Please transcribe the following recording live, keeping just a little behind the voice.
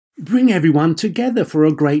Bring everyone together for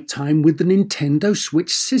a great time with the Nintendo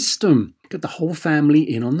Switch system. Get the whole family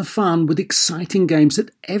in on the fun with exciting games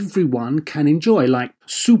that everyone can enjoy, like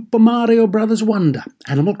Super Mario Bros. Wonder,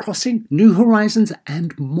 Animal Crossing, New Horizons,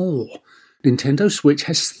 and more. Nintendo Switch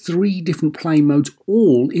has 3 different play modes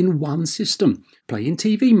all in one system. Play in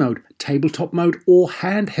TV mode, tabletop mode, or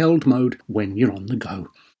handheld mode when you're on the go.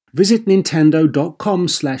 Visit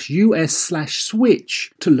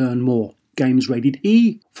nintendo.com/US/Switch to learn more. Games rated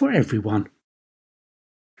E for everyone.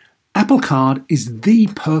 Apple Card is the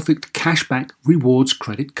perfect cashback rewards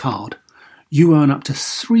credit card. You earn up to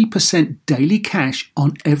 3% daily cash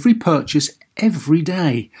on every purchase every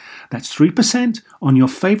day. That's 3% on your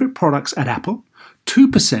favorite products at Apple,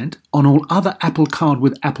 2% on all other Apple Card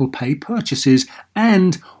with Apple Pay purchases,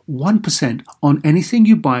 and 1% on anything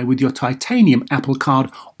you buy with your titanium Apple Card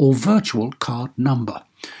or virtual card number.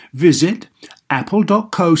 Visit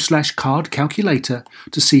apple.co/card calculator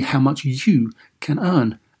to see how much you can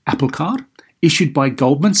earn. Apple Card, issued by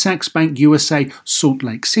Goldman Sachs Bank USA, Salt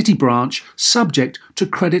Lake City branch, subject to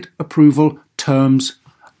credit approval. Terms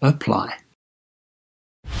apply.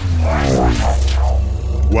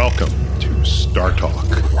 Welcome to Star Talk,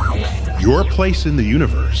 your place in the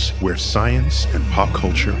universe where science and pop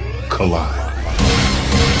culture collide.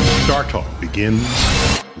 Star Talk begins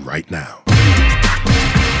right now.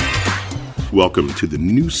 Welcome to the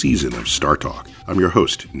new season of Star Talk. I'm your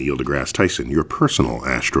host, Neil deGrasse Tyson, your personal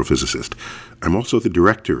astrophysicist. I'm also the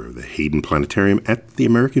director of the Hayden Planetarium at the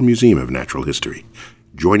American Museum of Natural History.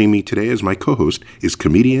 Joining me today as my co-host is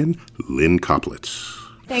comedian Lynn Koplitz.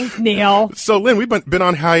 Thanks, Neil. So, Lynn, we've been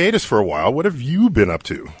on hiatus for a while. What have you been up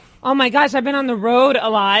to? Oh, my gosh, I've been on the road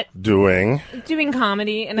a lot. Doing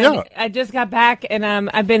comedy. And yeah. I just got back, and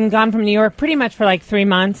I've been gone from New York pretty much for like 3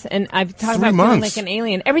 months, and I've talked about feeling like an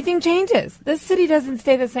alien. Everything changes. This city doesn't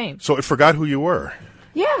stay the same. So it forgot who you were?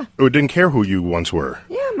 Yeah. Or it didn't care who you once were?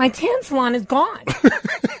 Yeah, my tan salon is gone.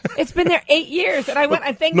 It's been there 8 years, and I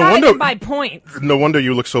thank God I didn't buy points. No wonder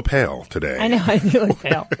you look so pale today. I know, I do look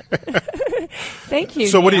pale. Thank you,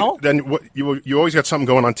 So Neil. you always got something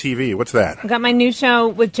going on TV. What's that? I got my new show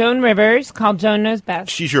with Joan Rivers called Joan Knows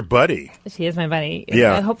Best. She's your buddy. She is my buddy.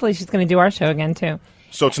 Yeah. Hopefully she's going to do our show again, too.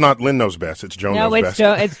 So it's not Lynn Knows Best, it's Joan Knows Best.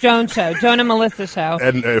 No, it's Joan's show, Joan and Melissa's show.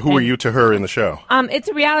 And who are you to her in the show? It's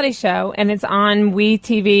a reality show, and it's on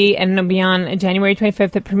WeTV, and it'll be on January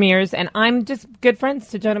 25th. It premieres, and I'm just good friends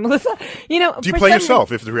to Joan and Melissa. Do you play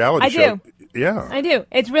yourself if it's a reality show? I do. Yeah. I do.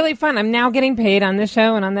 It's really fun. I'm now getting paid on this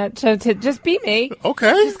show and on that show to just be me.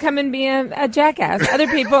 Okay. Just come and be a jackass. Other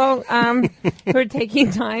people who are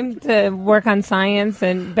taking time to work on science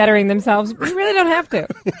and bettering themselves, we really don't have to.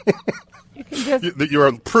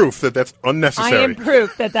 You're proof that that's unnecessary. I am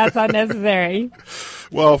proof that that's unnecessary.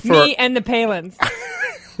 Well, me and the Palins.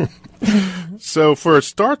 So for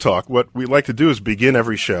Star Talk, what we like to do is begin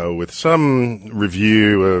every show with some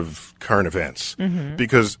review of current events,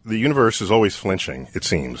 because the universe is always flinching, it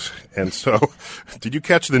seems. And so, did you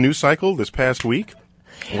catch the news cycle this past week?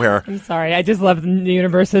 Where I'm sorry, I just love the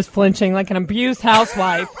universe is flinching like an abused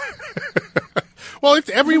housewife. Well, it's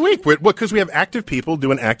every week, because we have active people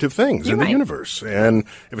doing active things in the universe. And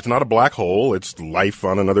if it's not a black hole, it's life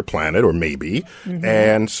on another planet, or maybe.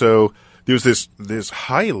 And so there's this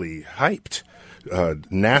highly hyped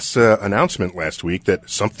NASA announcement last week that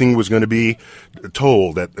something was going to be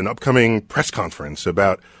told at an upcoming press conference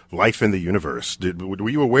about life in the universe. Were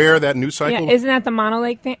you aware of that news cycle? Yeah, isn't that the Mono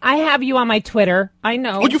Lake thing? I have you on my Twitter. I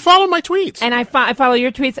know. Oh, you follow my tweets. And I follow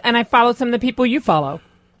your tweets, and I follow some of the people you follow.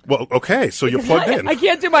 Well, okay, so you're plugged in. I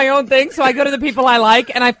can't do my own thing, so I go to the people I like,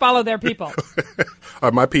 and I follow their people.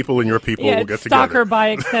 My people and your people will get together. Stalker by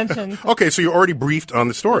extension. Okay, so you're already briefed on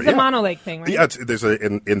the story. It's the Mono Lake thing, right? Yeah, there's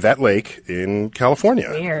in that lake in California.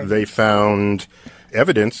 Weird. They found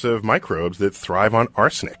evidence of microbes that thrive on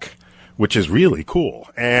arsenic, which is really cool.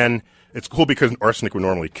 And it's cool because arsenic would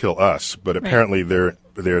normally kill us, but apparently they're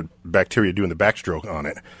bacteria doing the backstroke on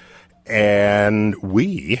it. And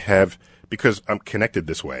we have, because I'm connected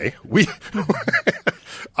this way,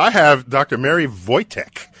 I have Dr. Mary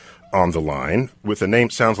Wojtek on the line with a name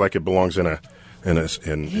sounds like it belongs in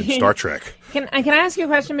Star Trek. Can I ask you a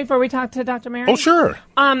question before we talk to Dr. Mary? Oh, sure.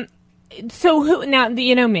 So who now?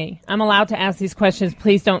 You know me. I'm allowed to ask these questions.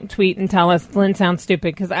 Please don't tweet and tell us Lynn sounds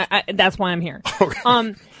stupid, because that's why I'm here.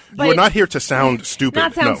 Okay. You're not here to sound stupid.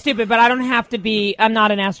 Not sound stupid, but I don't have to be. I'm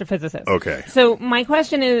not an astrophysicist. Okay. So my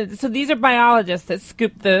question is: so these are biologists that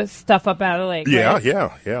scoop the stuff up out of the lake. Yeah,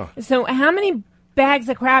 right? yeah. So how many bags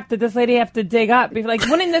of crap did this lady have to dig up? Like,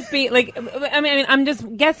 wouldn't this be like? I mean, I'm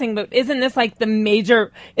just guessing, but isn't this like the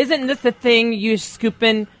major? Isn't this the thing you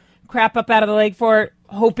scooping crap up out of the lake for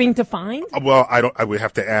hoping to find? Well, I would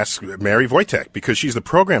have to ask Mary Wojtek, because she's the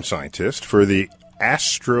program scientist for the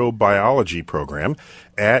astrobiology program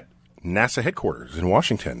at NASA headquarters in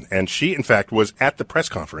Washington. And she, in fact, was at the press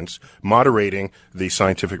conference moderating the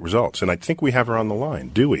scientific results. And I think we have her on the line,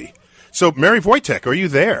 do we? So, Mary Wojtek, are you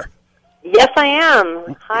there? Yes, I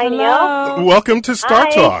am. Hi, Neil. Welcome to Star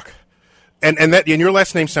Hi. Talk. And your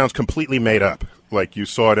last name sounds completely made up, like you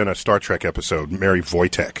saw it in a Star Trek episode, Mary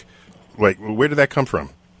Wojtek. Like, where did that come from?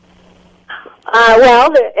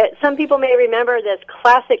 Some people may remember this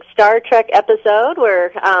classic Star Trek episode where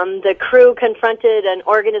the crew confronted an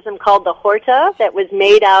organism called the Horta that was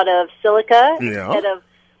made out of silica instead of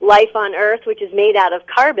life on Earth, which is made out of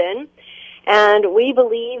carbon. And we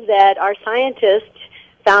believe that our scientists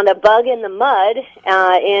found a bug in the mud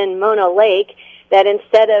in Mono Lake that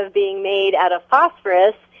instead of being made out of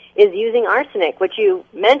phosphorus is using arsenic, which you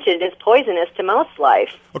mentioned is poisonous to most life.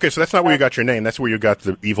 Okay, so that's not where you got your name. That's where you got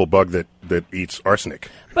the evil bug that eats arsenic.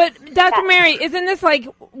 But, Dr. Mary, isn't this like,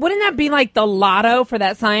 wouldn't that be like the lotto for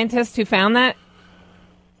that scientist who found that?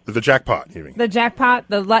 The jackpot, you mean? The jackpot,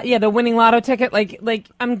 the winning lotto ticket. Like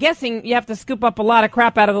I'm guessing you have to scoop up a lot of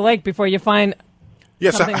crap out of the lake before you find.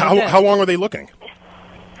 Yes. Something So like how long were they looking?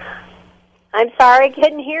 I'm sorry,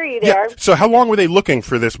 couldn't hear you there. Yeah. So how long were they looking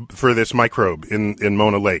for this microbe in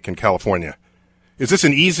Mona Lake in California? Is this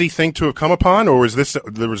an easy thing to have come upon, or is this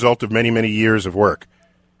the result of many, many years of work?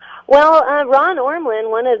 Well, Ron Ormlin,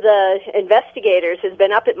 one of the investigators, has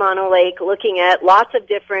been up at Mono Lake looking at lots of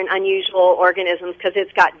different unusual organisms because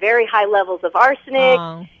it's got very high levels of arsenic.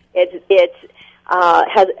 Oh. It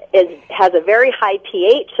has a very high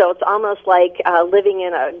pH, so it's almost like living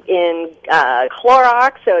in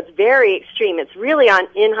Clorox. So it's very extreme. It's really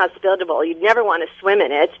inhospitable. You'd never want to swim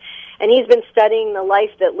in it. And he's been studying the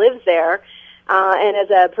life that lives there. And as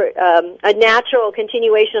a natural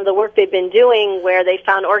continuation of the work they've been doing, where they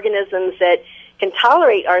found organisms that can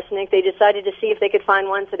tolerate arsenic, they decided to see if they could find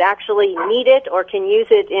ones that actually need it or can use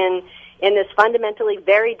it in this fundamentally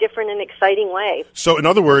very different and exciting way. So, in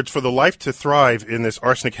other words, for the life to thrive in this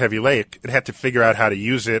arsenic-heavy lake, it had to figure out how to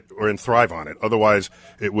use it and thrive on it. Otherwise,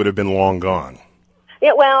 it would have been long gone.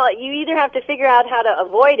 Yeah, well, you either have to figure out how to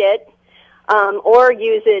avoid it or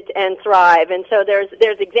use it and thrive. And so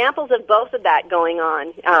there's examples of both of that going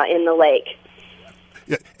on in the lake.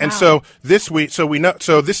 Yeah, and so this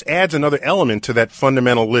adds another element to that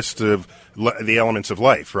fundamental list of the elements of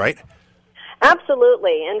life, right?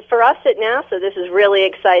 Absolutely. And for us at NASA, this is really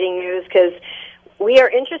exciting news because we are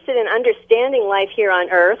interested in understanding life here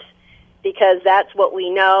on Earth because that's what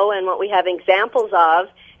we know and what we have examples of,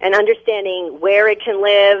 and understanding where it can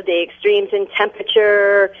live, the extremes in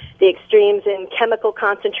temperature, the extremes in chemical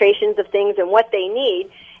concentrations of things and what they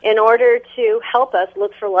need in order to help us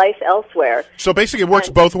look for life elsewhere. So basically it works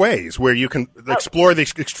both ways, where you can explore the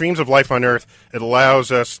extremes of life on Earth. It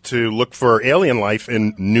allows us to look for alien life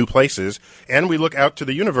in new places, and we look out to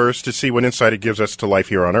the universe to see what insight it gives us to life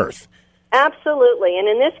here on Earth. Absolutely. And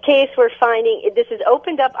in this case, we're finding this has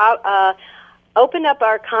opened up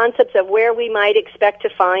our concepts of where we might expect to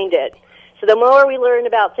find it. So the more we learn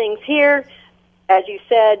about things here, as you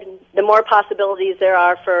said, the more possibilities there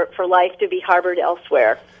are for life to be harbored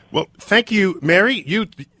elsewhere. Well, thank you, Mary.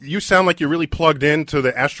 You sound like you're really plugged into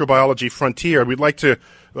the astrobiology frontier. We'd like to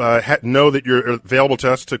know that you're available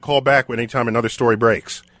to us to call back anytime another story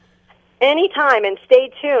breaks. Anytime, and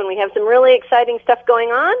stay tuned. We have some really exciting stuff going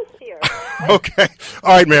on here. Okay.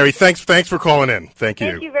 All right, Mary. Thanks for calling in. Thank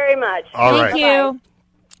you. Thank you very much. All right. Thank you.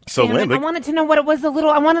 So, Lynn, I wanted to know what it was. I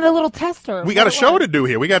wanted a little tester. We got a show to do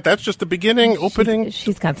here. That's just the beginning, opening.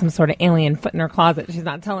 She's got some sort of alien foot in her closet. She's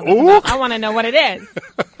not telling us about. I want to know what it is.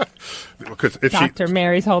 Because if Dr.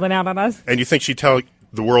 Mary's holding out on us. And you think she'd tell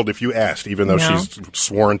the world if you asked, even though she's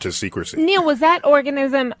sworn to secrecy. Neil, was that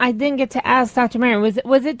organism? I didn't get to ask Dr. Mary.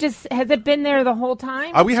 Was it just? Has it been there the whole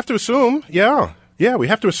time? We have to assume. Yeah, we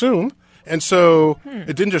have to assume. And so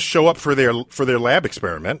it didn't just show up for their lab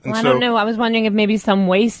experiment. And I don't know. I was wondering if maybe some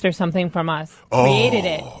waste or something from us created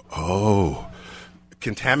it. Oh,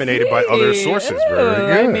 contaminated by other sources. Very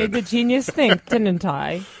good. I made the genius think, didn't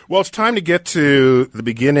I? Well, it's time to get to the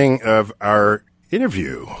beginning of our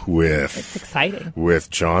interview It's exciting.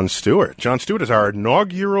 with Jon Stewart. Jon Stewart is our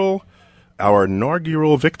inaugural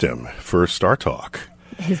victim for Star Talk.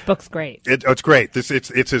 His book's great. It's great.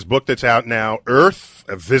 It's his book that's out now, Earth,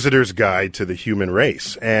 A Visitor's Guide to the Human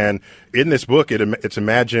Race. And in this book, it's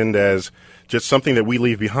imagined as just something that we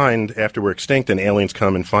leave behind after we're extinct and aliens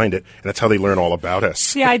come and find it. And that's how they learn all about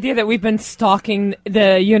us. The idea that we've been stalking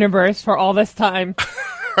the universe for all this time.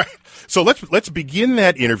 Right. So let's begin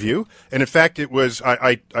that interview. And in fact, it was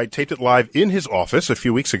I taped it live in his office a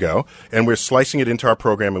few weeks ago, and we're slicing it into our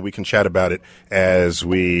program, and we can chat about it as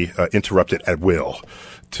we interrupt it at will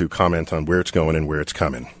to comment on where it's going and where it's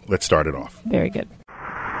coming. Let's start it off. Very good.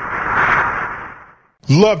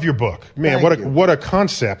 Love your book. Man, what a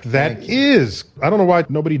concept that is. I don't know why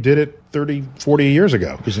nobody did it 30, 40 years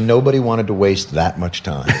ago. Because nobody wanted to waste that much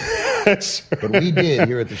time. But we did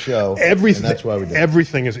here at the show, and that's why we did.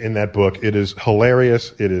 Everything is in that book. It is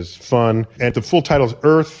hilarious. It is fun. And the full title is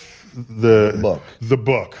Earth, the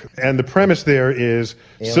book. And the premise there is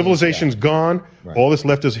civilization's gone. Right. All that's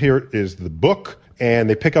left is here is the book. And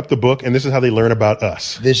they pick up the book, and this is how they learn about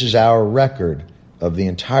us. This is our record of the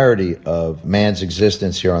entirety of man's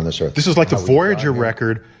existence here on this earth. This is like the Voyager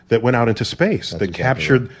record that went out into space, that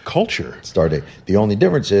captured culture. Stardate. The only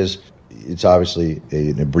difference is it's obviously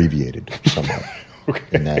an abbreviated somewhat. Okay.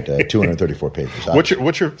 In that 234 pages.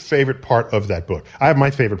 What's your favorite part of that book? I have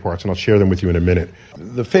my favorite parts, and I'll share them with you in a minute.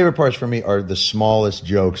 The favorite parts for me are the smallest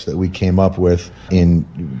jokes that we came up with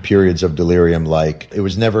in periods of delirium, like it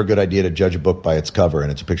was never a good idea to judge a book by its cover,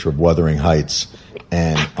 and it's a picture of Wuthering Heights,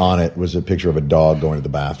 and on it was a picture of a dog going to the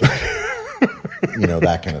bathroom. You know,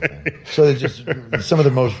 that kind of thing. So it's just some of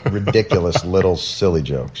the most ridiculous little silly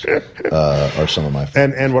jokes are some of my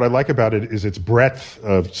favorites. And what I like about it is its breadth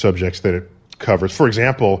of subjects that it covers. For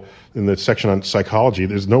example, in the section on psychology,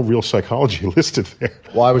 there's no real psychology listed there.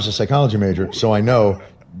 Well, I was a psychology major, so I know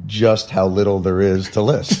just how little there is to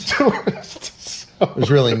list.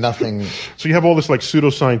 There's really nothing. So you have all this like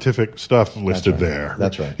pseudoscientific stuff listed there.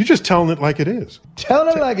 That's right. You're just telling it like it is.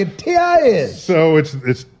 Telling it like a TI is. So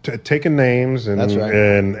it's taking names and that's right.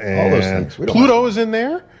 and all those things. Pluto is in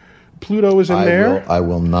there. Pluto is in there. I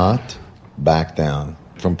will not back down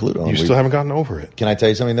from Pluto. You still haven't gotten over it. Can I tell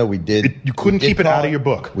you something though? You couldn't keep it out of your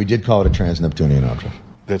book. We did call it a trans-Neptunian object.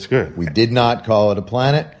 That's good. We did not call it a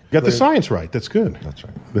planet. You got the science right. That's good. That's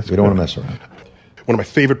right. We don't want to mess around. One of my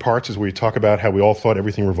favorite parts is where you talk about how we all thought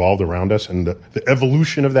everything revolved around us and the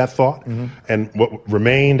evolution of that thought and what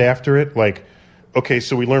remained after it. Like, okay,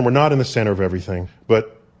 so we learn we're not in the center of everything,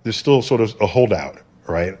 but there's still sort of a holdout,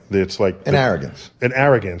 right? It's like arrogance. An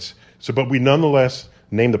arrogance. So, but we nonetheless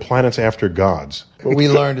name the planets after gods. What we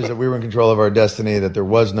learned is that we were in control of our destiny, that there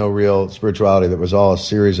was no real spirituality, that was all a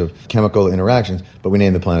series of chemical interactions, but we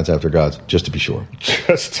named the planets after gods, just to be sure.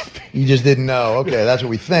 You just didn't know. Okay, that's what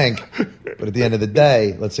we think. But at the end of the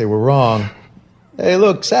day, let's say we're wrong. Hey,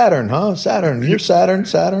 look, Saturn, huh? Saturn. You're Saturn.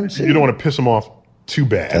 See? You don't want to piss them off too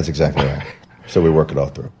bad. That's exactly right. So we work it all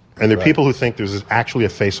through. And there are people who think there's actually a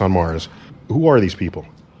face on Mars. Who are these people?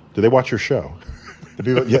 Do they watch your show?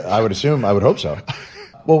 Yeah, I would hope so.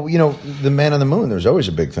 Well, you know, the man on the moon, there's always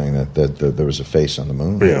a big thing that there was a face on the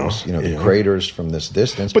moon. The craters from this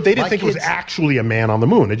distance. But they didn't think it was actually a man on the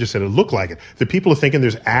moon. They just said it looked like it. The people are thinking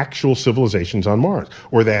there's actual civilizations on Mars,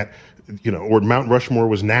 or that, or Mount Rushmore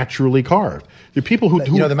was naturally carved. The people who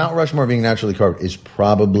the Mount Rushmore being naturally carved is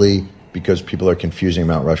probably because people are confusing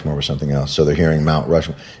Mount Rushmore with something else. So they're hearing Mount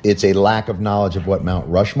Rushmore. It's a lack of knowledge of what Mount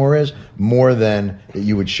Rushmore is, more than that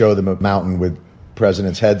you would show them a mountain with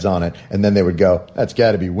presidents' heads on it, and then they would go, that's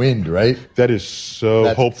got to be wind, right? That is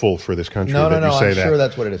so hopeful for this country. No, you say I'm sure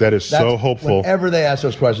that's what it is. That's so hopeful. Whenever they ask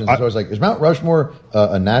those questions, it's always like, is Mount Rushmore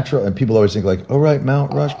a natural? And people always think like, oh, right,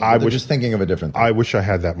 Mount Rushmore. They're just thinking of a different thing. I wish I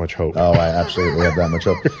had that much hope. Oh, I absolutely have that much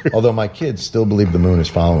hope. Although my kids still believe the moon is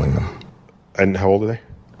following them. And how old are they?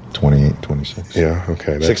 28, 26. Yeah,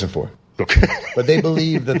 okay. 6 and 4. Okay. But they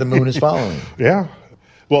believe that the moon is following them. Yeah.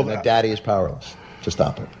 Well, and that daddy is powerless to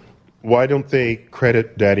stop it. Why don't they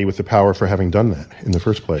credit Daddy with the power for having done that in the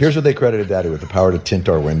first place? Here's what they credited Daddy with: the power to tint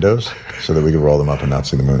our windows so that we could roll them up and not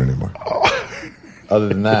see the moon anymore. Other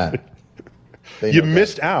than that, you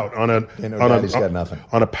missed out on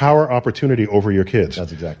a power opportunity over your kids.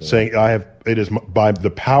 That's exactly saying right. It is by the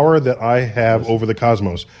power that I have over the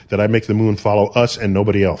cosmos that I make the moon follow us and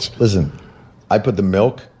nobody else. Listen, I put the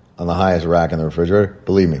milk on the highest rack in the refrigerator.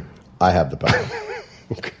 Believe me, I have the power.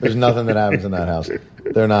 Okay. There's nothing that happens in that house.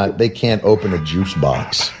 They can't open a juice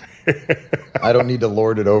box. I don't need to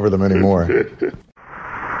lord it over them anymore.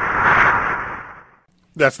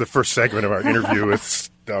 That's the first segment of our interview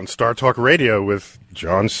on Star Talk Radio with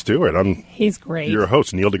Jon Stewart. He's great. Your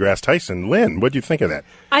host, Neil deGrasse Tyson. Lynn, what do you think of that?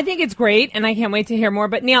 I think it's great, and I can't wait to hear more.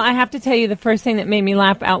 But, Neil, I have to tell you, the first thing that made me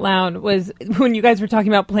laugh out loud was when you guys were talking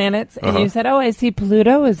about planets, and you said, oh, I see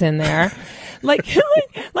Pluto is in there. Like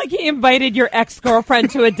he invited your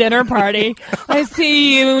ex-girlfriend to a dinner party. I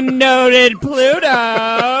see you noted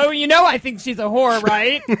Pluto. You know I think she's a whore,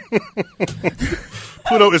 right?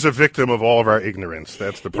 Pluto is a victim of all of our ignorance.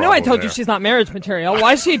 That's the problem. I told you she's not marriage material.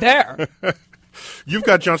 Why is she there? You've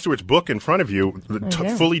got Jon Stewart's book in front of you,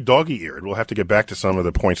 fully doggy-eared. We'll have to get back to some of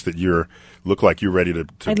the points that look like you're ready to.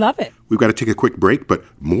 I love it. We've got to take a quick break, but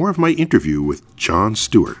more of my interview with Jon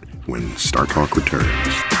Stewart when Star Talk returns.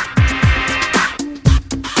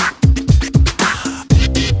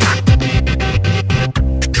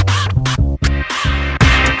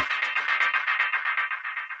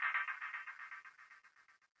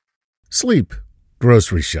 Sleep,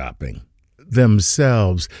 grocery shopping,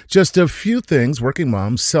 themselves, just a few things working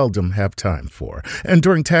moms seldom have time for. And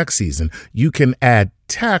during tax season, you can add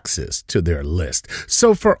taxes to their list.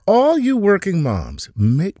 So for all you working moms,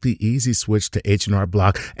 make the easy switch to H&R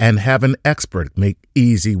Block and have an expert make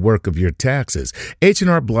easy work of your taxes.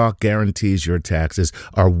 H&R Block guarantees your taxes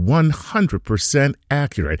are 100%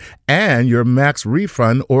 accurate and your max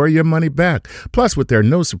refund or your money back. Plus, with their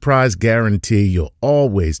no surprise guarantee, you'll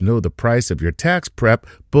always know the price of your tax prep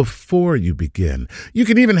before you begin. You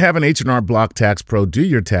can even have an H&R Block Tax Pro do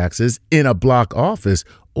your taxes in a Block office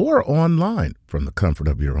or online from the comfort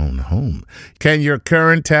of your own home. Can your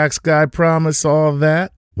current tax guy promise all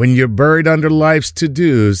that? When you're buried under life's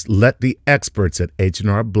to-dos, let the experts at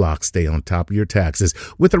H&R Block stay on top of your taxes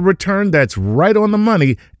with a return that's right on the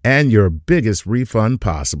money and your biggest refund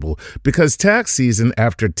possible. Because tax season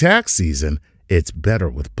after tax season, it's better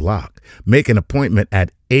with Block. Make an appointment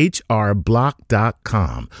at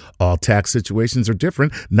hrblock.com. All tax situations are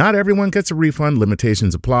different. Not everyone gets a refund.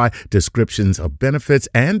 Limitations apply. Descriptions of benefits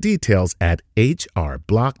and details at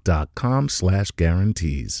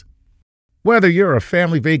hrblock.com/guarantees. Whether you're a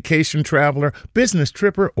family vacation traveler, business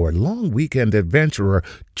tripper, or long weekend adventurer,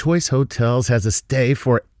 Choice Hotels has a stay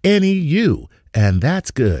for any you. And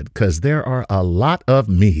that's good, because there are a lot of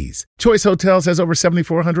me's. Choice Hotels has over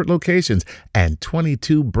 7,400 locations and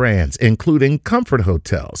 22 brands, including Comfort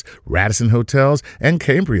Hotels, Radisson Hotels, and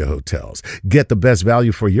Cambria Hotels. Get the best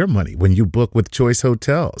value for your money when you book with Choice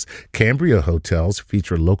Hotels. Cambria Hotels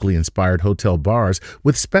feature locally inspired hotel bars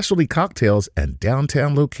with specialty cocktails and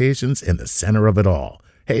downtown locations in the center of it all.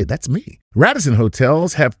 Hey, that's me. Radisson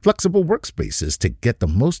Hotels have flexible workspaces to get the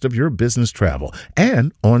most of your business travel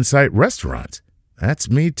and on-site restaurants. That's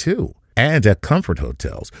me too. And at Comfort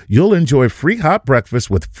Hotels, you'll enjoy free hot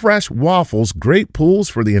breakfast with fresh waffles, great pools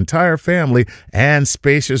for the entire family, and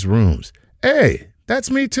spacious rooms. Hey,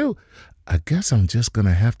 that's me too. I guess I'm just going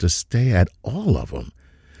to have to stay at all of them.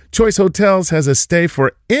 Choice Hotels has a stay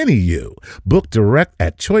for any you. Book direct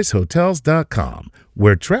at choicehotels.com,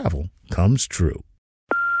 where travel comes true.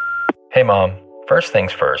 Hey Mom, first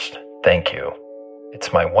things first, thank you.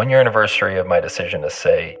 It's my 1-year anniversary of my decision to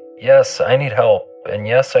say, yes, I need help, and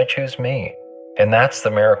yes, I choose me. And that's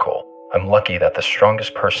the miracle. I'm lucky that the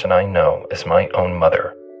strongest person I know is my own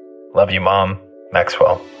mother. Love you, Mom.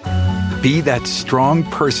 Maxwell. Be that strong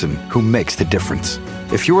person who makes the difference.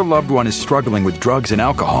 If your loved one is struggling with drugs and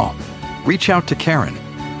alcohol, reach out to Karen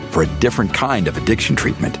for a different kind of addiction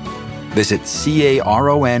treatment. Visit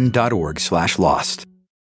caron.org/lost.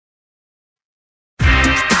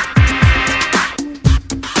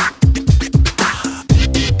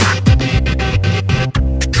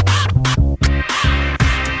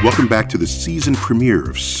 Welcome back to the season premiere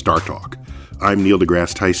of Star Talk. I'm Neil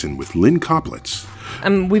deGrasse Tyson with Lynn Koplitz.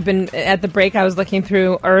 We've been at the break. I was looking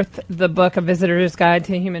through Earth, the book, A Visitor's Guide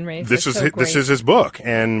to Human Race. This is his book,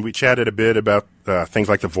 and we chatted a bit about things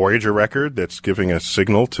like the Voyager record that's giving a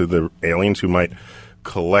signal to the aliens who might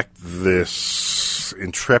collect this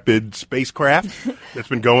intrepid spacecraft that's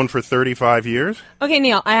been going for 35 years. Okay,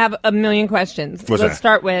 Neil, I have a million questions. Let's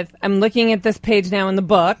start with, I'm looking at this page now in the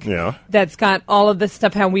book that's got all of this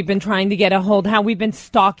stuff, how we've been trying to get a hold, how we've been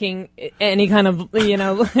stalking any kind of,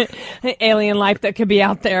 alien life that could be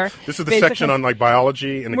out there. This is the section on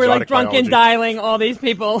biology and we're exotic drunk and dialing all these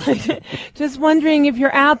people. Just wondering if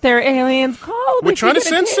you're out there, aliens. Call. We're trying to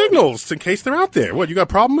send signals in case they're out there. What, you got a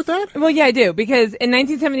problem with that? Well, yeah, I do, because in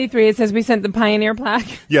 1973 it says we sent the Pioneer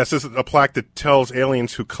plaque. Yes, this is a plaque that tells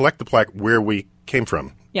aliens who collect the plaque where we came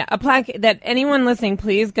from. Yeah, a plaque that anyone listening,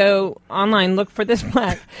 please go online, look for this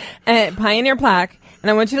plaque, Pioneer plaque,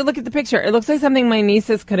 and I want you to look at the picture. It looks like something my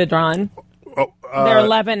nieces could have drawn. They're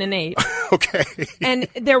 11 and 8. Okay. And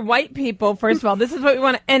they're white people, first of all. This is what we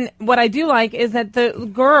want to, and what I do like is that the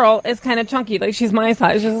girl is kind of chunky. Like, she's my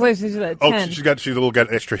size. She's a 10. She's got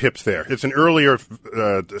extra hips there. It's an earlier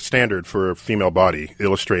standard for a female body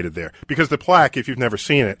illustrated there. Because the plaque, if you've never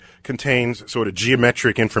seen it, contains sort of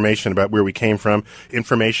geometric information about where we came from,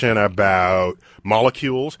 information about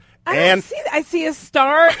molecules. I see a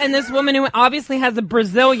star and this woman who obviously has a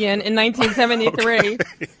Brazilian in 1973.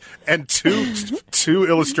 Okay. And two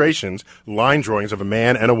illustrations, line drawings of a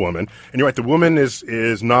man and a woman. And you're right, the woman doesn't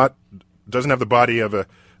have the body of a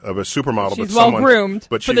of a supermodel. She's but well someone, groomed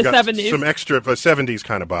but for she's the got 70s. some extra of a 70s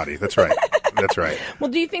kind of body. That's right. That's right. Well,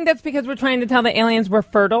 do you think that's because we're trying to tell the aliens we're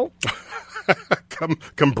fertile?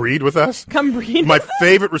 Come breed with us. Come breed. My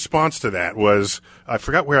favorite response to that was, I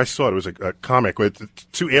forgot where I saw it. It was a comic where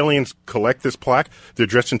two aliens collect this plaque. They're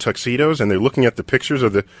dressed in tuxedos and they're looking at the pictures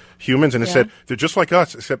of the humans, and it said they're just like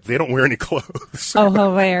us, except they don't wear any clothes. Oh,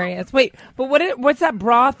 hilarious! Wait, but what's that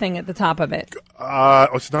bra thing at the top of it?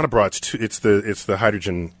 It's not a bra. It's the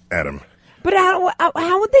hydrogen atom. But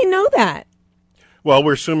how would they know that? Well,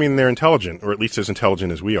 we're assuming they're intelligent, or at least as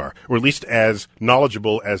intelligent as we are, or at least as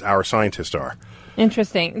knowledgeable as our scientists are.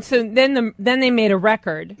 Interesting. So then they made a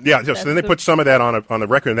record. Yeah, so then they put some of that on the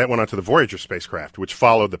record, and that went onto the Voyager spacecraft, which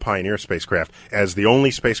followed the Pioneer spacecraft as the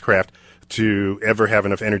only spacecraft to ever have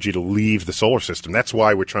enough energy to leave the solar system. That's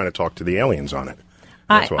why we're trying to talk to the aliens on it.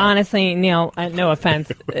 Honestly, Neil, no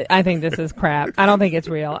offense, I think this is crap. I don't think it's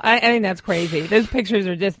real. I think that's crazy. Those pictures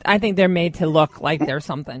are I think they're made to look like they're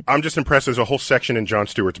something. I'm just impressed. There's a whole section in Jon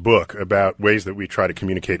Stewart's book about ways that we try to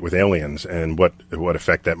communicate with aliens and what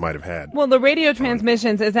effect that might have had. Well, the radio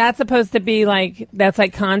transmissions, is that supposed to be that's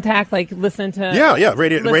like contact, like listen to... Yeah,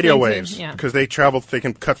 radio waves. Because they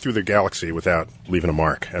can cut through the galaxy without leaving a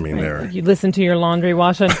mark. I mean, You listen to your laundry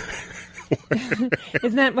washing.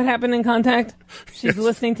 Isn't that what happened in Contact? She's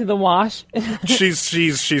listening to the wash.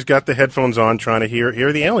 she's got the headphones on, trying to hear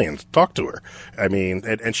the aliens talk to her. I mean,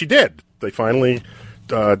 and she did. They finally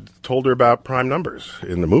told her about prime numbers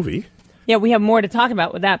in the movie. Yeah, we have more to talk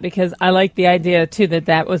about with that, because I like the idea too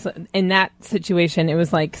that was in that situation. It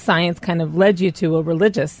was like science kind of led you to a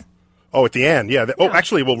religious. Oh, at the end, yeah.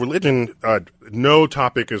 Actually, religion. No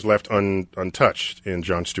topic is left untouched in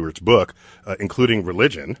Jon Stewart's book, including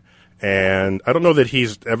religion. And I don't know that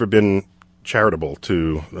he's ever been charitable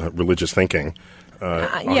to religious thinking.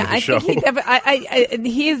 I think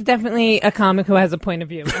he is definitely a comic who has a point of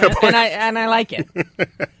view, and I like it.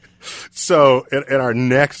 So, in our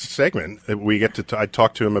next segment, we get to I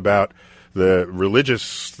talk to him about the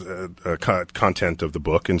religious content of the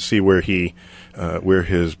book and see where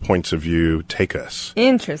his points of view take us.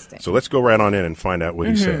 Interesting. So let's go right on in and find out what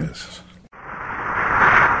he says.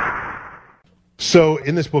 So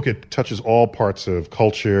in this book, it touches all parts of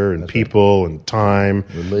culture and people and time.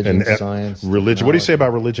 Religion, science. Religion. What do you say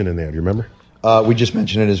about religion in there? Do you remember? We just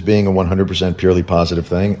mentioned it as being a 100% purely positive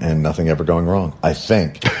thing and nothing ever going wrong, I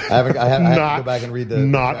think. I have to go back and read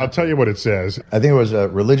the... I'll tell you what it says. I think it was,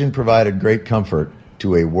 religion provided great comfort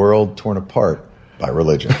to a world torn apart by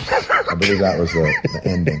religion. I believe that was the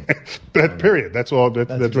ending. That period. That's all. That's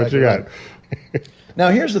exactly what you got. Right. Now,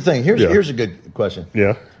 here's the thing. Here's a good question.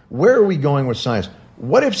 Yeah. Where are we going with science?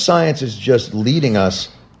 What if science is just leading us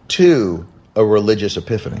to a religious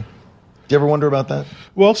epiphany? Do you ever wonder about that?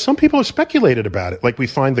 Well, some people have speculated about it. Like we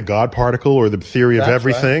find the God particle or the theory of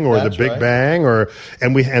everything or the Big Bang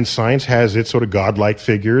and science has its sort of godlike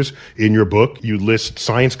figures. In your book, you list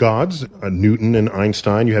science gods, Newton and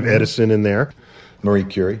Einstein. You have Edison in there. Marie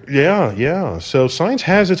Curie. Yeah. So science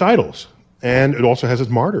has its idols, and it also has its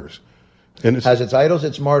martyrs. And it has its idols,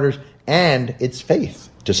 its martyrs, and its faith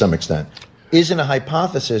to some extent. Isn't a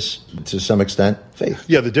hypothesis, to some extent, faith?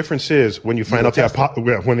 Yeah, the difference is when you find out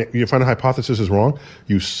when you find a hypothesis is wrong,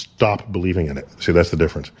 you stop believing in it. See, that's the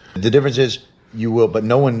difference. The difference is you will, but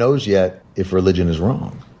no one knows yet if religion is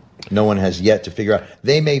wrong. No one has yet to figure out.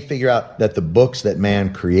 They may figure out that the books that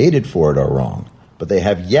man created for it are wrong, but they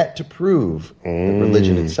have yet to prove that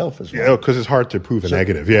religion itself is wrong. Yeah, because it's hard to prove a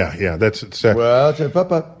negative. Yeah, that's. Well,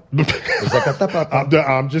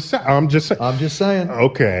 I'm just saying.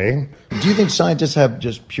 Okay. Do you think scientists have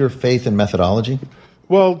just pure faith in methodology?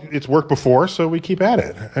 Well, it's worked before, so we keep at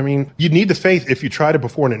it. I mean, you need the faith. If you tried it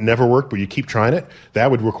before and it never worked, but you keep trying it,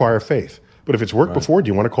 that would require faith. But if it's worked before, do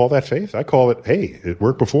you want to call that faith? I call it, hey, it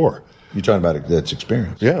worked before. You're talking about that's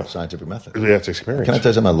experience. Yeah. Scientific method. Yeah, it's experience. Can I tell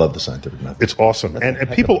you something? I love the scientific method. It's awesome. And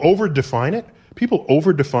people overdefine it. People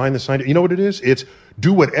overdefine the scientific. You know what it is? It's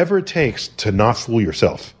do whatever it takes to not fool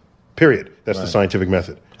yourself. Period. That's the scientific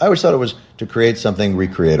method. I always thought it was to create something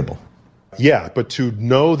recreatable. Yeah, but to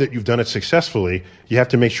know that you've done it successfully, you have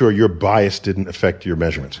to make sure your bias didn't affect your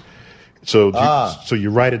measurements. So you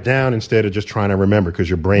write it down instead of just trying to remember because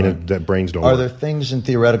your brains don't work. Are there things in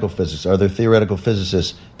theoretical physics? Are there theoretical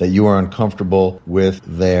physicists that you are uncomfortable with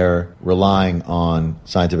their relying on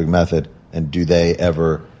scientific method, and do they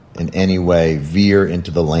ever in any way veer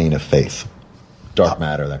into the lane of faith? Dark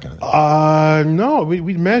matter, that kind of thing. No, we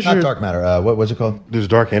measure... Not dark matter. What's it called? There's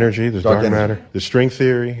dark energy, there's dark matter, there's string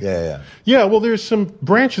theory. Yeah. Yeah, well, there's some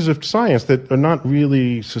branches of science that are not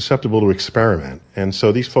really susceptible to experiment. And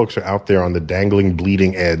so these folks are out there on the dangling,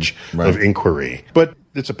 bleeding edge of inquiry. But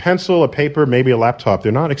it's a pencil, a paper, maybe a laptop.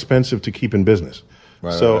 They're not expensive to keep in business.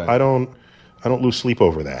 Right, so right. I don't lose sleep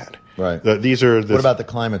over that. Right. These are What about the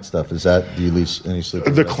climate stuff? Do you lose any sleep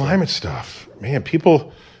over the that climate stuff? Man,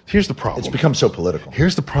 people. Here's the problem. It's become so political.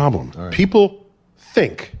 Here's the problem. All right. People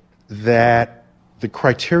think that the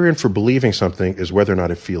criterion for believing something is whether or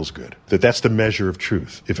not it feels good. That's the measure of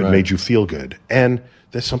truth, if it Right. made you feel good. And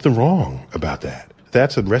there's something wrong about that.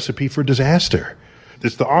 That's a recipe for disaster.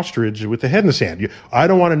 It's the ostrich with the head in the sand. I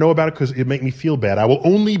don't want to know about it because it make me feel bad. I will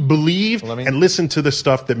only believe and listen to the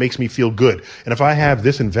stuff that makes me feel good. And if I have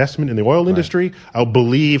this investment in the oil industry, I'll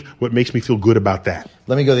believe what makes me feel good about that.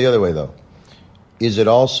 Let me go the other way, though. Is it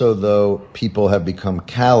also, though, people have become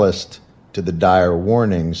calloused to the dire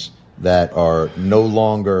warnings that are no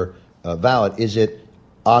longer valid? Is it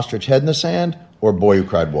ostrich head in the sand or boy who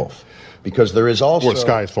cried wolf? Because there is also... Or the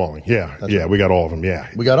sky is falling. Yeah, right. we got all of them, yeah.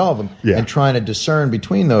 We got all of them. Yeah. And trying to discern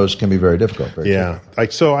between those can be very difficult.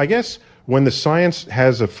 So I guess when the science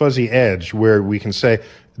has a fuzzy edge where we can say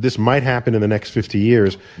this might happen in the next 50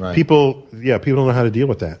 years, Right. people don't know how to deal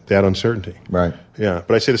with that uncertainty. Right. Yeah,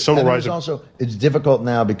 but I say the Sonal And Rise there's also, it's difficult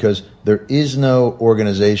now because there is no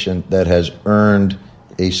organization that has earned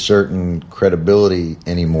a certain credibility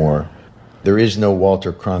anymore. There is no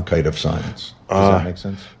Walter Cronkite of science. Does that make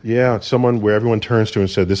sense? Yeah, someone where everyone turns to and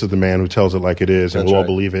said, this is the man who tells it like it is, and That's we'll all right.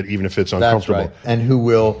 believe it, even if it's That's uncomfortable. right. And who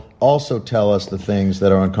will also tell us the things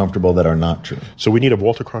that are uncomfortable that are not true. So we need a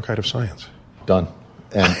Walter Cronkite of science. Done.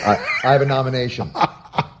 And I have a nomination. You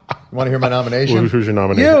want to hear my nomination? Who's your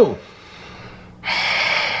nomination? You!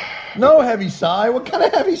 No heavy sigh. What kind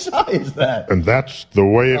of heavy sigh is that? And that's the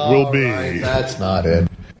way it will All be. right, that's not it.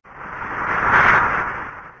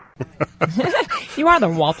 You are the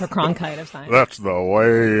Walter Cronkite of science. That's the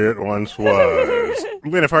way it once was.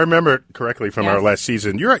 Lynn, if I remember correctly from our Yes. last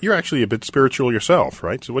season, you're actually a bit spiritual yourself,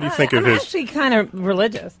 right? So what do you think of I'm his actually kind of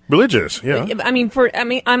religious. religious? Yeah.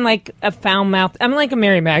 I'm like a foul mouth. I'm like a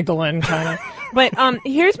Mary Magdalene kind of. But I'd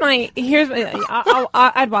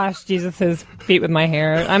wash Jesus's feet with my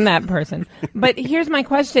hair. I'm that person. But here's my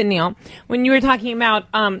question, Neil. When you were talking about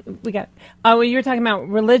when you were talking about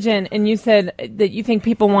religion, and you said that you think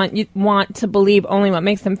people want to believe only what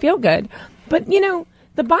makes them feel good. But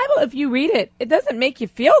the Bible, if you read it, it doesn't make you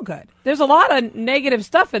feel good. There's a lot of negative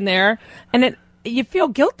stuff in there, and you feel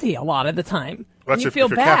guilty a lot of the time. That's you feel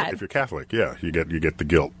if you're bad. If you're Catholic, yeah, you get the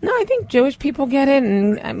guilt. No, I think Jewish people get it,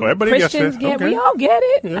 and everybody gets Christians it. get. Okay. We all get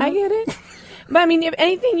it. Yeah. I get it. But I mean, if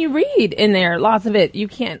anything you read in there, lots of it, you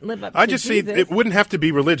can't live up. I to just see Jesus. it wouldn't have to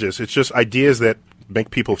be religious. It's just ideas that make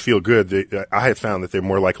people feel good. I have found that they're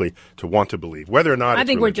more likely to want to believe, whether or not. I it's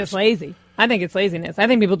think religious. we're just lazy. I think it's laziness. I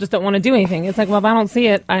think people just don't want to do anything. It's like, well, if I don't see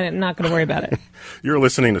it, I'm not going to worry about it. You're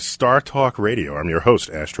listening to Star Talk Radio. I'm your host,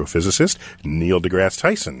 astrophysicist Neil deGrasse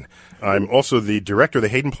Tyson. I'm also the director of the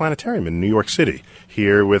Hayden Planetarium in New York City,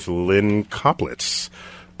 here with Lynn Koplitz,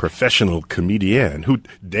 professional comedian who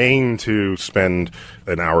deigned to spend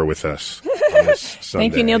an hour with us on this Sunday.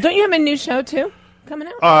 Thank you, Neil. Don't you have a new show too coming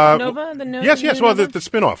out? Nova, the Nova. Yes. Well, Nova? the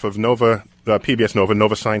spinoff of Nova, PBS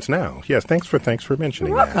Nova Science Now. Yes, thanks for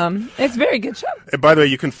mentioning You're that. welcome. It's a very good show. And by the way,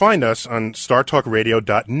 you can find us on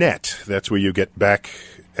StarTalkRadio.net. That's where you get back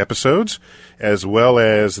episodes, as well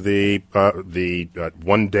as the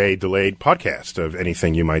 1 day delayed podcast of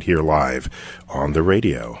anything you might hear live on the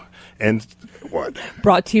radio. And what?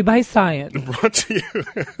 Brought to you by Science, Brought to you.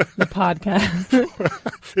 the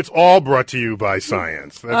podcast. It's all brought to you by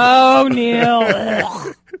science. Oh, Neil.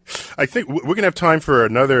 Ugh. I think we're going to have time for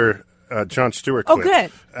another Jon Stewart clip. Oh,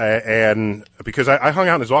 good. And because I hung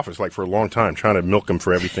out in his office for a long time trying to milk him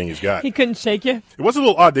for everything he's got. He couldn't shake you. It was a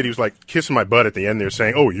little odd that he was kissing my butt at the end there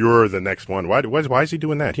saying, "Oh, you're the next one." Why is he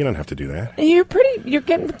doing that? He doesn't have to do that. You're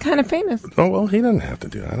getting kind of famous. Oh, well, he doesn't have to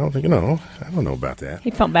do that. I don't think, I don't know about that.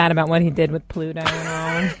 He felt bad about what he did with Pluto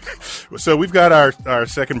and all. So we've got our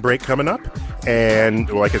second break coming up. And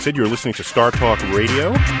like I said, you're listening to Star Talk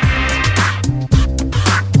Radio.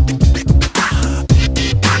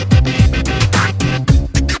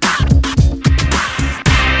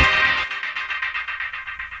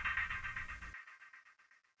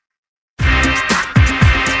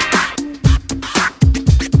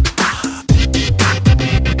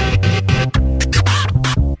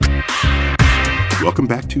 Welcome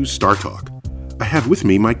back to Star Talk. I have with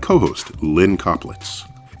me my co-host, Lynn Koplitz.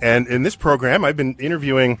 And in this program, I've been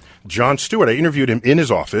interviewing Jon Stewart. I interviewed him in his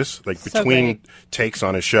office, between great. takes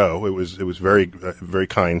on his show. It was very very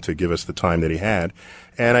kind to give us the time that he had.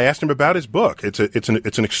 And I asked him about his book. It's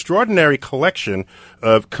an extraordinary collection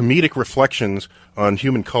of comedic reflections on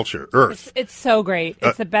human culture, Earth. It's so great.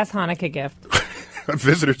 It's the best Hanukkah gift. A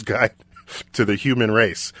visitor's guide to the human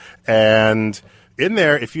race. And in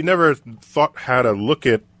there, if you never thought how to look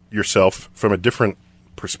at yourself from a different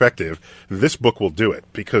perspective, this book will do it,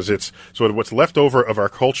 because it's sort of what's left over of our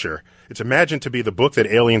culture. It's imagined to be the book that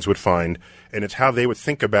aliens would find, and it's how they would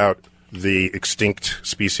think about the extinct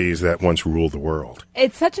species that once ruled the world.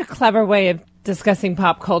 It's such a clever way of discussing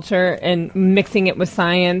pop culture and mixing it with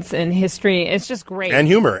science and history. It's just great. And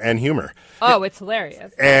humor. Oh, it's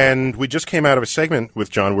hilarious. And we just came out of a segment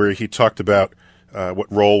with John where he talked about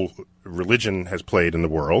what role religion has played in the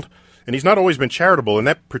world. And he's not always been charitable. In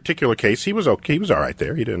that particular case, he was okay. He was all right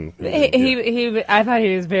there. He didn't. I thought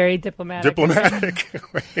he was very diplomatic.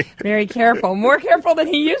 Right. Very careful. More careful than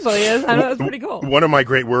he usually is. I know, that's pretty cool. One of my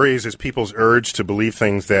great worries is people's urge to believe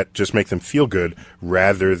things that just make them feel good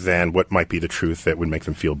rather than what might be the truth that would make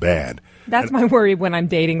them feel bad. That's my worry when I'm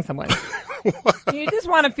dating someone. You just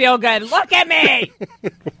want to feel good. Look at me!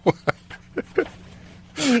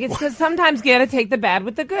 Because sometimes you got to take the bad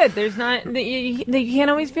with the good. There's not you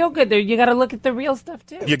can't always feel good. There, you got to look at the real stuff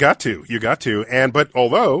too. You got to. But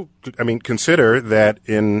although, I mean, consider that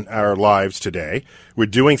in our lives today, we're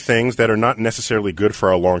doing things that are not necessarily good for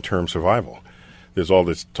our long-term survival. There's all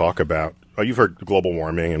this talk about. Oh, you've heard global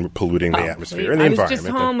warming and polluting the atmosphere and the environment. I was just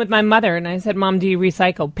home with my mother, and I said, "Mom, do you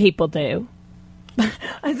recycle?" People do.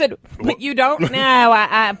 I said, but you don't? No,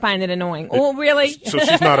 I find it annoying. Oh, really? So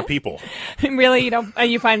she's not a people. Really? You don't?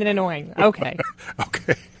 You find it annoying? Okay.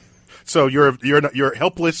 Okay. So you're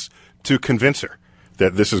helpless to convince her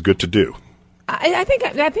that this is good to do.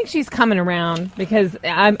 I think she's coming around, because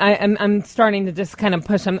I'm starting to just kind of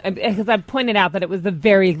push them, because I've pointed out that it was the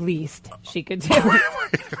very least she could do.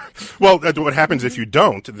 Well, what happens if you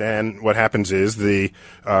don't? Then what happens is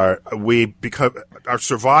our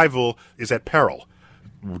survival is at peril,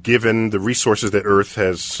 given the resources that Earth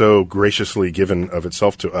has so graciously given of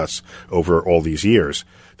itself to us over all these years.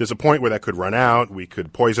 There's a point where that could run out. We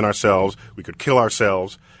could poison ourselves. We could kill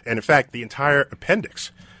ourselves. And in fact, the entire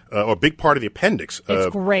appendix, or a big part of the appendix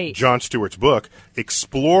of Jon Stewart's book,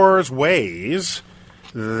 explores ways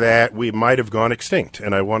that we might have gone extinct.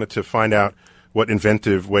 And I wanted to find out what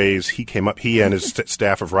inventive ways he and his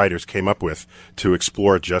staff of writers came up with to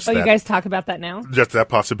explore just that. Oh, you guys talk about that now? Just that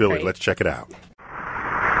possibility. Great. Let's check it out.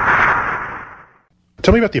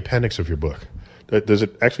 Tell me about the appendix of your book. Does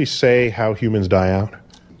it actually say how humans die out?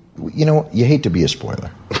 You know, you hate to be a spoiler.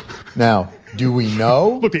 Now, do we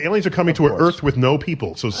know? Look, the aliens are coming to an Earth with no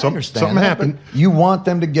people, so something happened. You want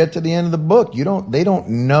them to get to the end of the book. They don't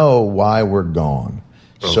know why we're gone.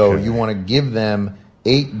 Okay. So you want to give them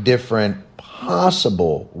 8 different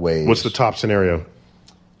possible ways. What's the top scenario?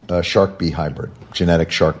 Shark bee hybrid. Genetic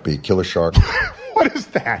shark bee. Killer shark. What is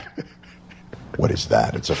that? What is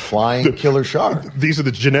that? It's a flying killer shark. These are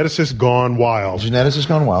the geneticists gone wild.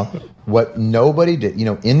 What nobody did,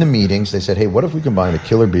 in the meetings, they said, hey, what if we combine a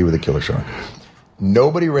killer bee with a killer shark?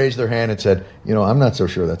 Nobody raised their hand and said, I'm not so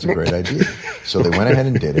sure that's a great idea. So they went ahead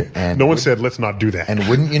and did it. And no one said, let's not do that. And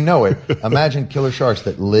wouldn't you know it, imagine killer sharks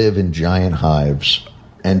that live in giant hives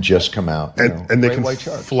and just come out. And they can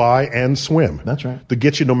fly and swim. That's right. They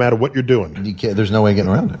get you no matter what you're doing. There's no way of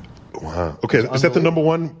getting around it. Wow. Okay, is that the number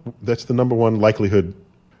one? That's the number one likelihood.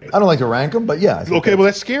 I don't like to rank them, but yeah. Okay, well,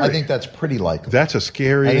 that's scary. I think that's pretty likely. That's a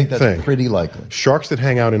scary thing. I think that's pretty likely. Sharks that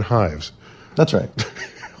hang out in hives. That's right.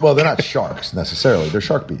 Well, they're not sharks necessarily. They're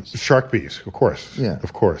shark bees. Shark bees, of course. Yeah.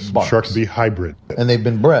 Of course. Barks. Shark bee hybrid. And they've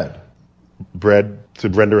been bred. Bred to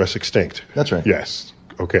render us extinct. That's right. Yes.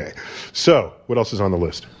 Okay. So, what else is on the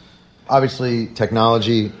list? Obviously,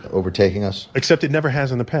 technology overtaking us. Except it never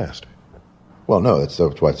has in the past. Well, no, that's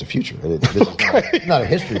why it's the future. This is not a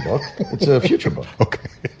history book. It's a future book. Okay.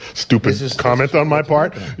 Stupid comment on my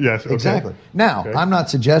part. Yes. Okay. Exactly. Now, I'm not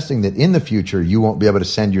suggesting that in the future you won't be able to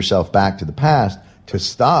send yourself back to the past to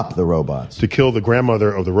stop the robots. To kill the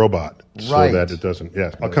grandmother of the robot. Right. So that it doesn't.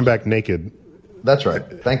 Yes. I'll come back naked. That's right.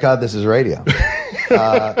 Thank God this is radio.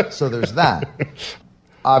 So there's that.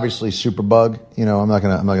 Obviously, superbug. I'm not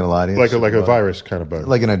gonna lie to you. Like a virus kind of bug.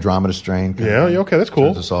 Like an Andromeda strain. Yeah. Okay. That's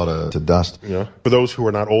cool. Turns us all to dust. Yeah. For those who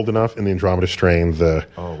are not old enough, in the Andromeda strain, the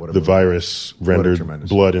virus rendered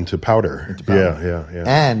blood into powder. Yeah.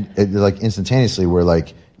 And instantaneously, where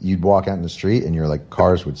you'd walk out in the street and your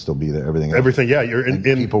cars would still be there. Everything. Yeah. You're in.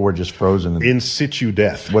 People were just frozen. In situ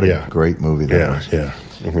death. What a great movie that was. Yeah.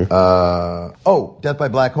 Mm-hmm. Death by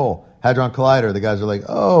Black Hole. Hadron Collider, the guys are like,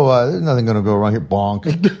 there's nothing going to go wrong here.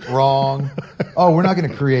 Bonk. Wrong. Oh, we're not going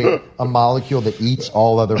to create a molecule that eats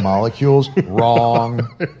all other molecules. Wrong.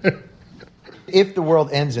 If the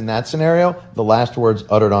world ends in that scenario, the last words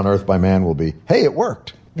uttered on Earth by man will be, hey, it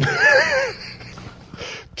worked.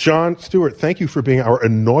 Jon Stewart, thank you for being our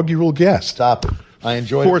inaugural guest. Stop it. I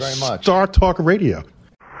enjoyed it very much. For Star Talk Radio.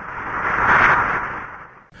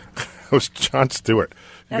 That was Jon Stewart.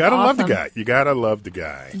 You That's gotta love awesome. the guy. You gotta love the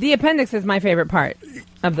guy. The appendix is my favorite part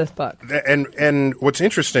of this book. And what's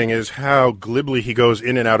interesting is how glibly he goes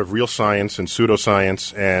in and out of real science and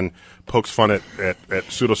pseudoscience and pokes fun at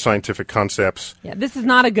pseudoscientific concepts. Yeah, this is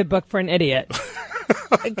not a good book for an idiot.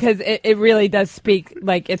 Because it really does speak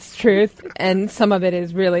like its truth, and some of it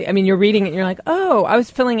is really, I mean, you're reading it and you're like, oh, I was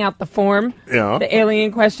filling out the form, the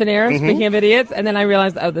alien questionnaire, speaking of idiots, and then I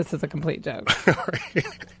realized, oh, this is a complete joke.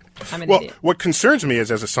 I'm an idiot. What concerns me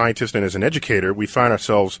is, as a scientist and as an educator, we find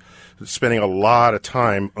ourselves spending a lot of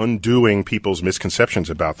time undoing people's misconceptions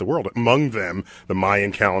about the world. Among them, the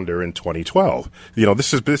Mayan calendar in 2012. You know,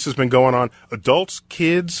 this has been going on. Adults,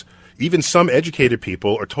 kids, even some educated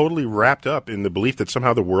people are totally wrapped up in the belief that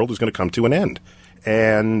somehow the world is going to come to an end.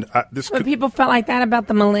 And But people felt like that about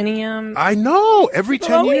the millennium. I know. Every People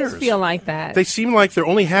 10 always years. feel like that. They seem like they're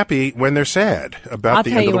only happy when they're sad about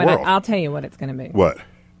the end of the world. I'll tell you what it's going to be. What?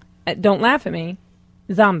 Don't laugh at me.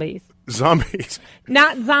 Zombies. Zombies.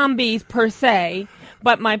 Not zombies per se,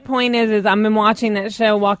 but my point is I've been watching that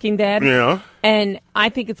show, Walking Dead. Yeah. And I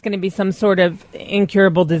think it's going to be some sort of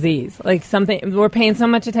incurable disease. Like something, we're paying so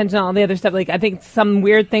much attention to all the other stuff. Like I think some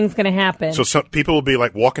weird thing's going to happen. So some people will be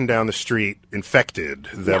like walking down the street infected.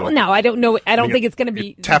 No, I don't know. I don't think it's going to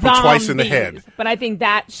be tap them twice in the head. But I think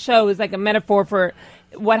that show is like a metaphor for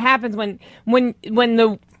what happens when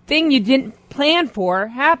the thing you didn't plan for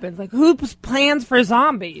happens. Like who plans for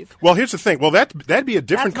zombies? Well, here's the thing. Well, that'd be a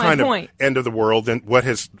different That's my kind point. of end of the world than what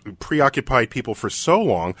has preoccupied people for so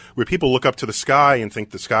long, where people look up to the sky and think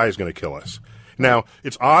the sky is going to kill us. Now,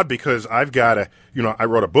 it's odd because I've got I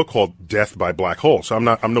wrote a book called Death by Black Hole, so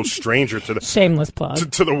I'm no stranger to the shameless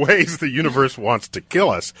plug to the ways the universe wants to kill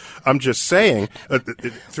us. I'm just saying,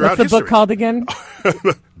 throughout What's the book called again?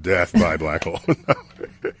 Death by Black Hole.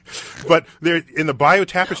 But there in the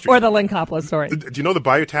biotapestry, or the Lynn Coppola story. Do you know the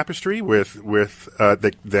biotapestry with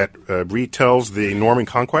that retells the Norman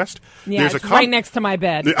conquest? Yeah, it's right next to my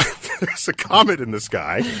bed. There's a comet in the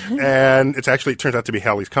sky, and it turns out to be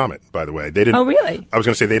Halley's Comet. By the way, they didn't. Oh, really? I was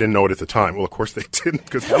going to say they didn't know it at the time. Well, of course they didn't,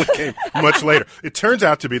 because Halley came much later. It turns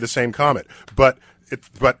out to be the same comet, but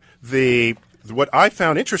what I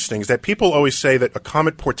found interesting is that people always say that a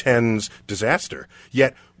comet portends disaster.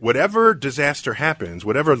 Yet, whatever disaster happens,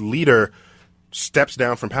 whatever leader steps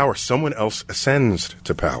down from power, someone else ascends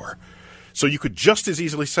to power. So you could just as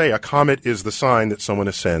easily say a comet is the sign that someone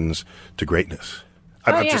ascends to greatness.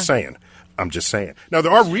 I'm just saying. Now,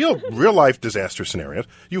 there are real life disaster scenarios.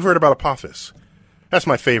 You've heard about Apophis. That's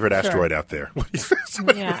my favorite asteroid out there.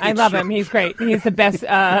 Yeah, I love him. He's great. He's the best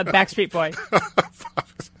Backstreet Boy.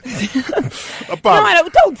 No,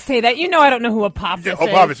 don't say that. You know I don't know who Apophis is.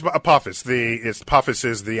 Apophis. Apophis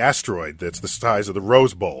is the asteroid that's the size of the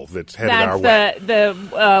Rose Bowl that's headed our way. That's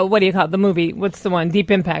the what do you call it? The movie. What's the one? Deep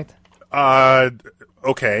Impact.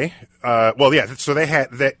 Okay. Well, yeah. So they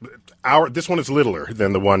had that. This one is littler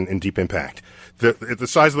than the one in Deep Impact. The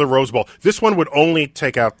size of the Rose Bowl. This one would only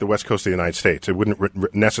take out the west coast of the United States. It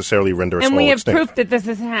wouldn't necessarily render us all extinct. And we have extinct. proof that this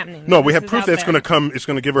is happening. No, we have proof that it's going to come. It's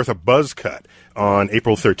going to give Earth a buzz cut on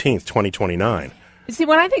April 13th, 2029. See,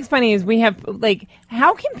 what I think is funny is we have,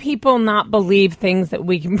 how can people not believe things that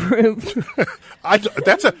we can prove?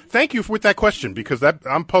 Thank you with that question, because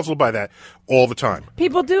I'm puzzled by that all the time.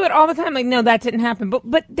 People do it all the time. Like, no, that didn't happen.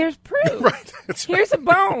 But there's proof. Right. Here's a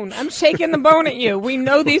bone. I'm shaking the bone at you. We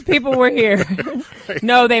know these people were here.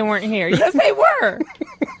 No, they weren't here. Yes, they were.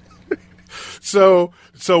 So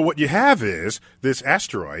what you have is this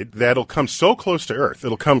asteroid that'll come so close to Earth.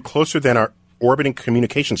 It'll come closer than our orbiting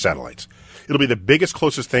communication satellites. It'll be the biggest,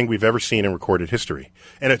 closest thing we've ever seen in recorded history.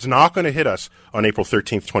 And it's not going to hit us on April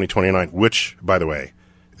 13th, 2029, which, by the way,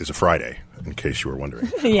 is a Friday, in case you were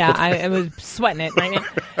wondering. Yeah, I was sweating it right now.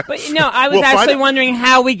 But, I was actually wondering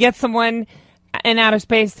how we get someone in outer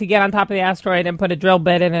space to get on top of the asteroid and put a drill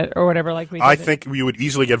bit in it or whatever like we did. I think we would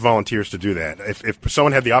easily get volunteers to do that. If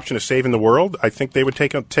someone had the option of saving the world, I think they would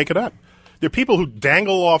take it up. There are people who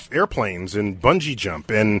dangle off airplanes and bungee jump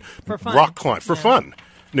and rock climb for fun.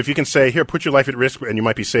 And if you can say, here, put your life at risk and you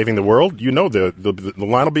might be saving the world, the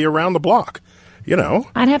line will be around the block.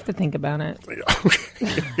 I'd have to think about it.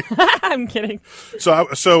 I'm kidding.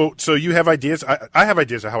 So you have ideas? I have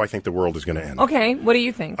ideas of how I think the world is going to end. Okay, what do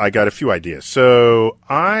you think? I got a few ideas. So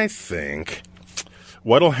I think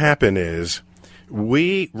what'll happen is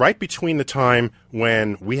right between the time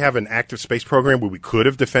when we have an active space program where we could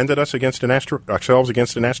have defended ourselves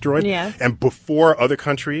against an asteroid, yes, and before other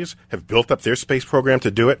countries have built up their space program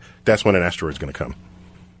to do it, that's when an asteroid is going to come.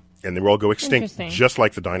 And they will all go extinct, just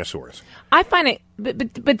like the dinosaurs. I find it,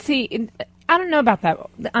 but see, I don't know about that.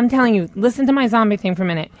 I'm telling you, listen to my zombie thing for a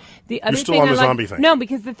minute. The other You're still thing on the I like, zombie thing. No,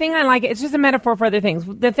 because the thing I like, it's just a metaphor for other things.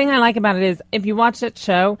 The thing I like about it is, if you watch that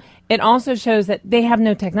show, it also shows that they have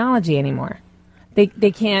no technology anymore. They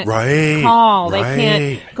can't call. They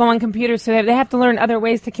can't go on computers. So they have to learn other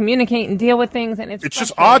ways to communicate and deal with things. And it's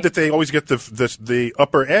just odd that they always get the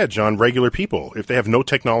upper edge on regular people if they have no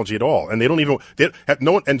technology at all, and they don't even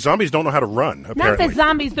and zombies don't know how to run. Apparently. Not the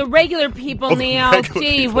zombies, the regular people, Neil.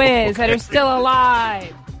 Gee whiz, that are still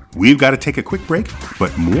alive. We've got to take a quick break,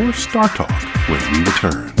 but more Star Talk when we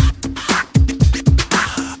return.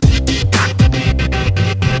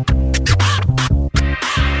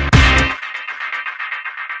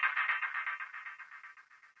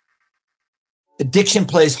 Addiction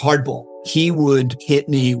plays hardball. He would hit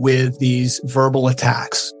me with these verbal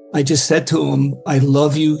attacks. I just said to him, I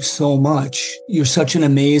love you so much. You're such an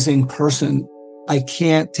amazing person. I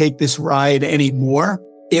can't take this ride anymore.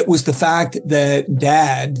 It was the fact that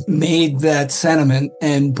Dad made that sentiment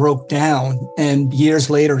and broke down. And years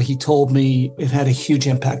later, he told me it had a huge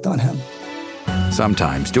impact on him.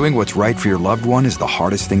 Sometimes doing what's right for your loved one is the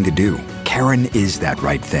hardest thing to do. Karen is that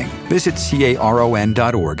right thing. Visit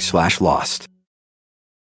caron.org/lost.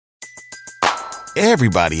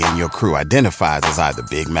 Everybody in your crew identifies as either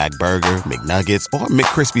Big Mac Burger, McNuggets, or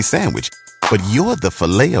McCrispy Sandwich. But you're the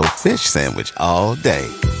Filet-O-Fish Sandwich all day.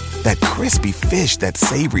 That crispy fish, that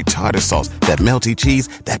savory tartar sauce, that melty cheese,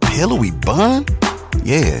 that pillowy bun.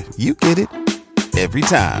 Yeah, you get it. Every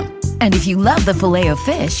time. And if you love the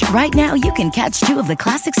Filet-O-Fish, right now you can catch 2 of the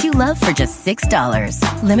classics you love for just $6.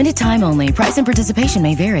 Limited time only. Price and participation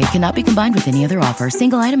may vary. Cannot be combined with any other offer.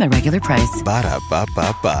 Single item at regular price.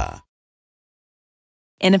 Ba-da-ba-ba-ba.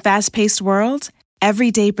 In a fast-paced world,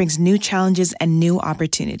 every day brings new challenges and new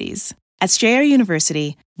opportunities. At Strayer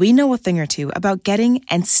University, we know a thing or two about getting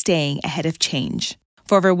and staying ahead of change.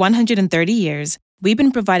 For over 130 years, we've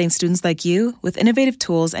been providing students like you with innovative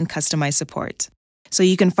tools and customized support, so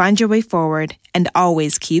you can find your way forward and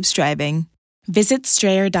always keep striving. Visit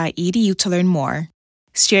strayer.edu to learn more.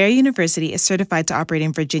 Strayer University is certified to operate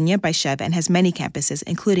in Virginia by Chev and has many campuses,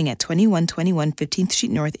 including at 2121 15th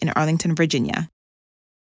Street North in Arlington, Virginia.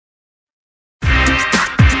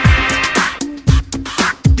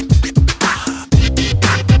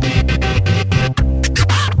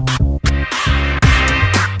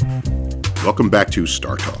 Welcome back to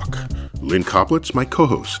Star Talk. Lynn Koplitz, my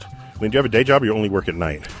co-host. Lynn, do you have a day job or you only work at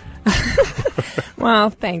night? Well,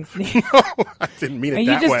 thanks, Neil. No, I didn't mean it that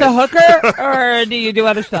way. Are you just a hooker, or do you do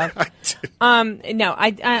other stuff? No,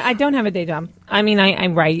 I don't have a day job. I mean, I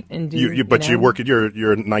write and do. You work at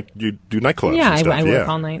your night. You do nightclubs. Yeah, and stuff. I work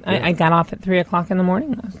all night. Yeah. I got off at 3:00 in the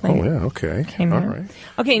morning last night. Oh yeah, okay, Came all here. right.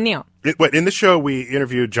 Okay, Neil. In the show, we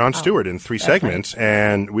interviewed Jon Stewart in 3 segments,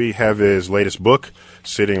 and we have his latest book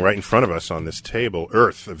sitting right in front of us on this table,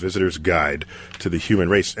 Earth, A Visitor's Guide to the Human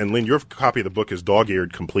Race. And Lynn, your copy of the book is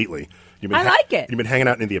dog-eared completely. I like it. You've been hanging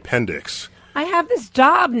out in the appendix. I have this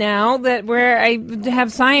job now where I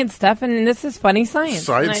have science stuff, and this is funny science.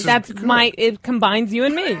 It combines you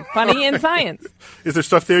and me, funny and science. Is there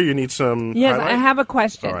stuff there you need some? Yes, highlight? I have a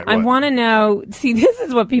question. All right, I want to know. See, this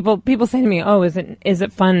is what people say to me. Oh, is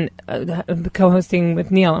it fun co-hosting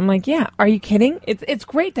with Neil? I'm like, yeah. Are you kidding? It's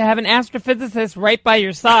great to have an astrophysicist right by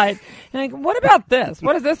your side. And like, what about this?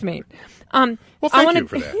 What does this mean? Well, thank you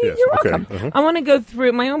for that. Yes. You're okay. welcome. Uh-huh. I want to go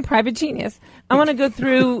through my own private genius. I want to go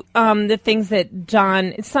through the things that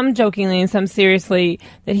Jon, some jokingly and some seriously,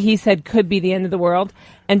 that he said could be the end of the world.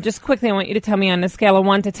 And just quickly, I want you to tell me on a scale of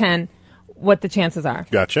 1 to 10 what the chances are.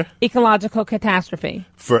 Gotcha. Ecological catastrophe.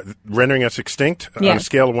 For rendering us extinct on a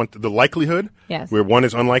scale of 1 to the likelihood? Yes. Where 1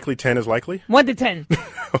 is unlikely, 10 is likely? 1 to 10.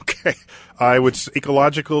 Okay. I would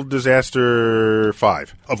ecological disaster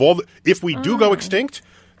 5. If we do go extinct,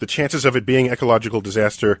 the chances of it being ecological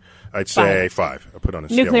disaster, I'd say 5. I'll put on a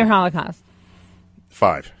scale. Nuclear holocaust.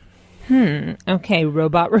 5. Okay,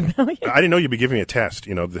 robot rebellion. I didn't know you'd be giving me a test.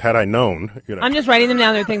 Had I known. I'm just writing them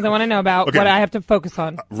down. There are things I want to know about, what I have to focus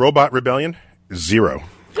on. Robot rebellion, 0.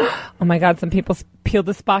 Oh, my God. Some people peeled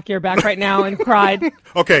the Spock ear back right now and cried.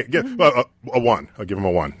 Okay, a 1. I'll give him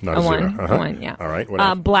a 1, not a 0. A 1, yeah. All right. What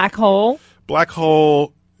else? Black hole. Black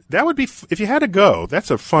hole, that would be, if you had to go, that's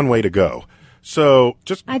a fun way to go. So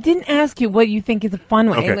just. I didn't ask you what you think is a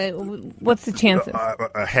fun way. Okay. What's the chances?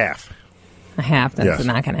 A half. A half. That's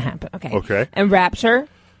not going to happen. Okay. Okay. And rapture?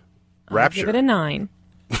 Rapture. I'll give it a 9.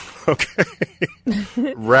 Okay.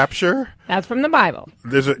 Rapture? That's from the Bible.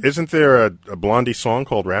 Isn't there a Blondie song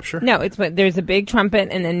called Rapture? No, there's a big trumpet,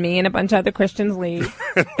 and then me and a bunch of other Christians leave.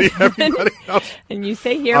 Everybody else. And you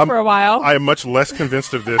stay here for a while. I am much less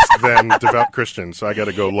convinced of this than devout Christians, so I got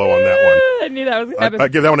to go low on that one. I knew that was going to happen. I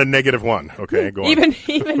give that one a -1. Okay, go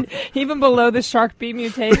on. Even below the shark bee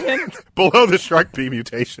mutation? Below the shark bee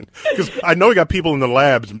mutation. Because I know we got people in the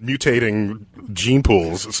labs mutating gene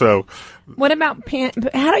pools, so... What about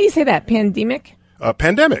how do you say that? Pandemic?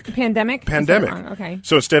 Pandemic. Pandemic? Pandemic. Okay.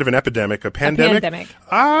 So instead of an epidemic, a pandemic.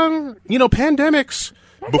 Pandemics.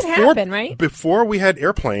 That could happen, right? Before we had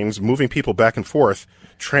airplanes moving people back and forth,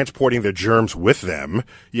 transporting their germs with them,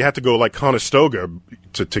 you had to go like Conestoga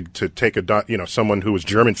to take someone who was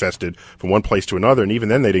germ infested from one place to another, and even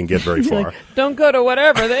then they didn't get very far. Like, don't go to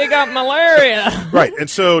whatever, they got malaria. Right, and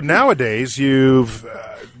so nowadays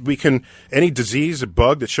any disease, a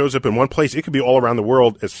bug that shows up in one place, it could be all around the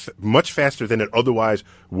world as much faster than it otherwise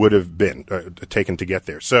would have been taken to get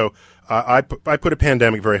there. So I put a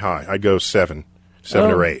pandemic very high. I'd go 7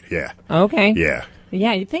 or 8. Yeah. Okay. Yeah.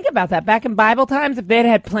 Yeah, you think about that. Back in Bible times, if they'd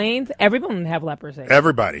had planes, everyone would have leprosy.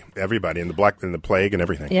 Everybody, in the plague and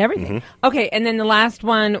everything. Yeah, everything. Mm-hmm. Okay, and then the last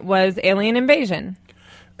one was alien invasion.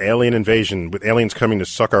 Alien invasion, with aliens coming to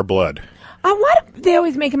suck our blood. What if they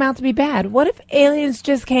always make them out to be bad? What if aliens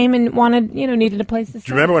just came and needed a place to stay?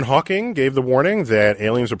 Do you remember when Hawking gave the warning that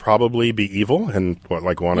aliens would probably be evil and want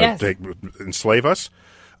to enslave us?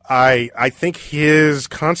 I think his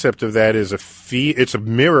concept of that is it's a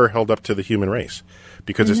mirror held up to the human race,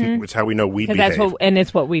 because it's how we know we behave.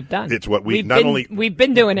 It's what we've done. It's what we've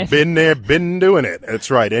been doing it. Been there, been doing it.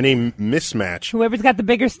 That's right. Any mismatch, whoever's got the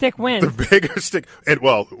bigger stick wins. The bigger stick,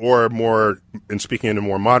 or more, and speaking in a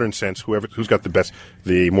more modern sense, who's got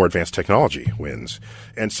the more advanced technology wins.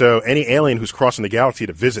 And so, any alien who's crossing the galaxy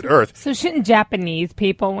to visit Earth. So shouldn't Japanese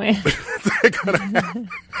people win?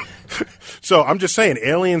 So I'm just saying,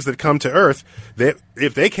 aliens that come to Earth,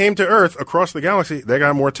 if they came to Earth across the galaxy, they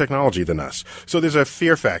got more technology than us. So there's a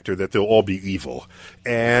fear factor that they'll all be evil.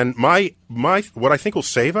 And what I think will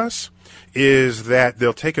save us is that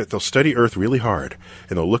they'll study Earth really hard,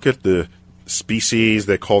 and they'll look at the species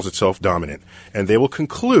that calls itself dominant, and they will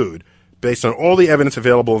conclude, based on all the evidence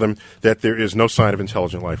available to them, that there is no sign of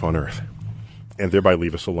intelligent life on Earth, and thereby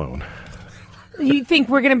leave us alone. You think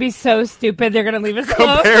we're going to be so stupid they're going to leave us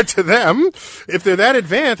alone? Compared to them, if they're that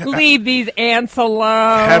advanced... Leave these ants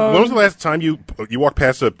alone. When was the last time you walked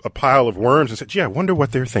past a pile of worms and said, gee, I wonder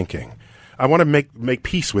what they're thinking? I want to make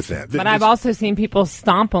peace with that. But I've also seen people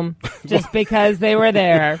stomp them just because they were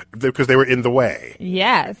there. Because they were in the way.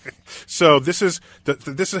 Yes. So this is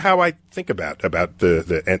how I think about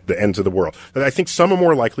the ends of the world. I think some are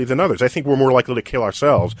more likely than others. I think we're more likely to kill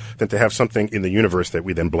ourselves than to have something in the universe that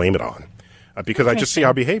we then blame it on. Because I just see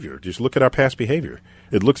our behavior. Just look at our past behavior.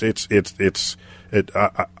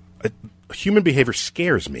 Human behavior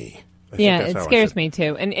scares me. It scares me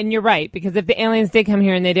too. And you're right, because if the aliens did come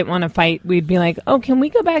here and they didn't want to fight, we'd be like, oh, can we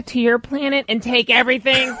go back to your planet and take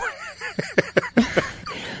everything?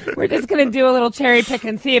 We're just going to do a little cherry pick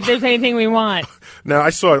and see if there's anything we want. Now, I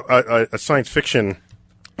saw a science fiction...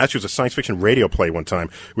 Actually, it was a science fiction radio play one time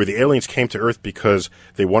where the aliens came to Earth because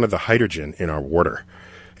they wanted the hydrogen in our water.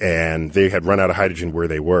 And they had run out of hydrogen where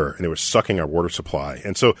they were, and they were sucking our water supply.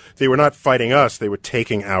 And so they were not fighting us, they were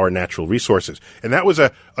taking our natural resources. And that was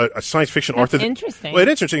a science fiction author. That's interesting. Well, it's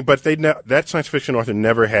interesting, but that science fiction author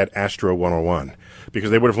never had Astro 101, because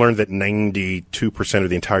they would have learned that 92% of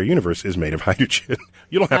the entire universe is made of hydrogen.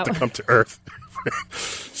 You don't have to come to Earth.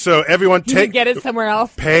 So everyone get it somewhere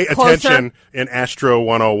else. Pay attention in Astro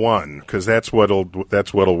 101, because that's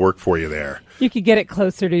what'll work for you there. You could get it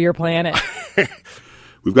closer to your planet.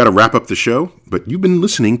 We've got to wrap up the show, but you've been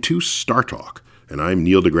listening to Star Talk, and I'm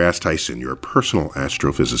Neil deGrasse Tyson, your personal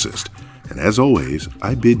astrophysicist. And as always,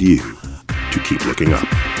 I bid you to keep looking up.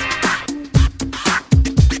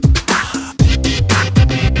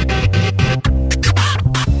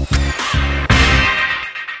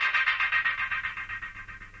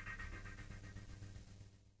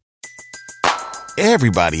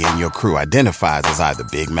 Everybody in your crew identifies as either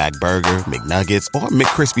Big Mac Burger, McNuggets, or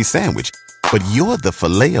McCrispy Sandwich. But you're the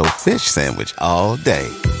Filet-O-Fish Sandwich all day.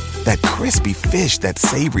 That crispy fish, that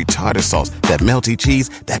savory tartar sauce, that melty cheese,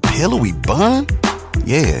 that pillowy bun.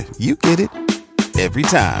 Yeah, you get it. Every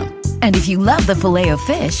time. And if you love the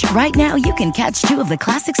Filet-O-Fish, right now you can catch 2 of the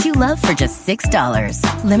classics you love for just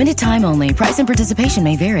 $6. Limited time only. Price and participation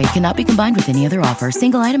may vary. Cannot be combined with any other offer.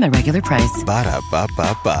 Single item at regular price.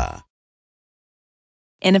 Ba-da-ba-ba-ba.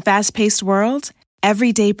 In a fast-paced world,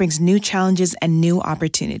 every day brings new challenges and new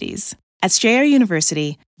opportunities. At Strayer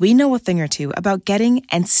University, we know a thing or two about getting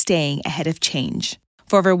and staying ahead of change.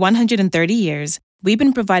 For over 130 years, we've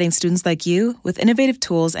been providing students like you with innovative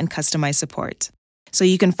tools and customized support, so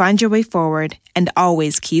you can find your way forward and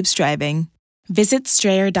always keep striving. Visit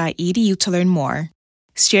strayer.edu to learn more.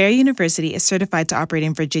 Strayer University is certified to operate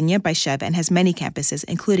in Virginia by Chev and has many campuses,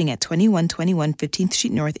 including at 2121 15th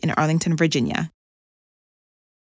Street North in Arlington, Virginia.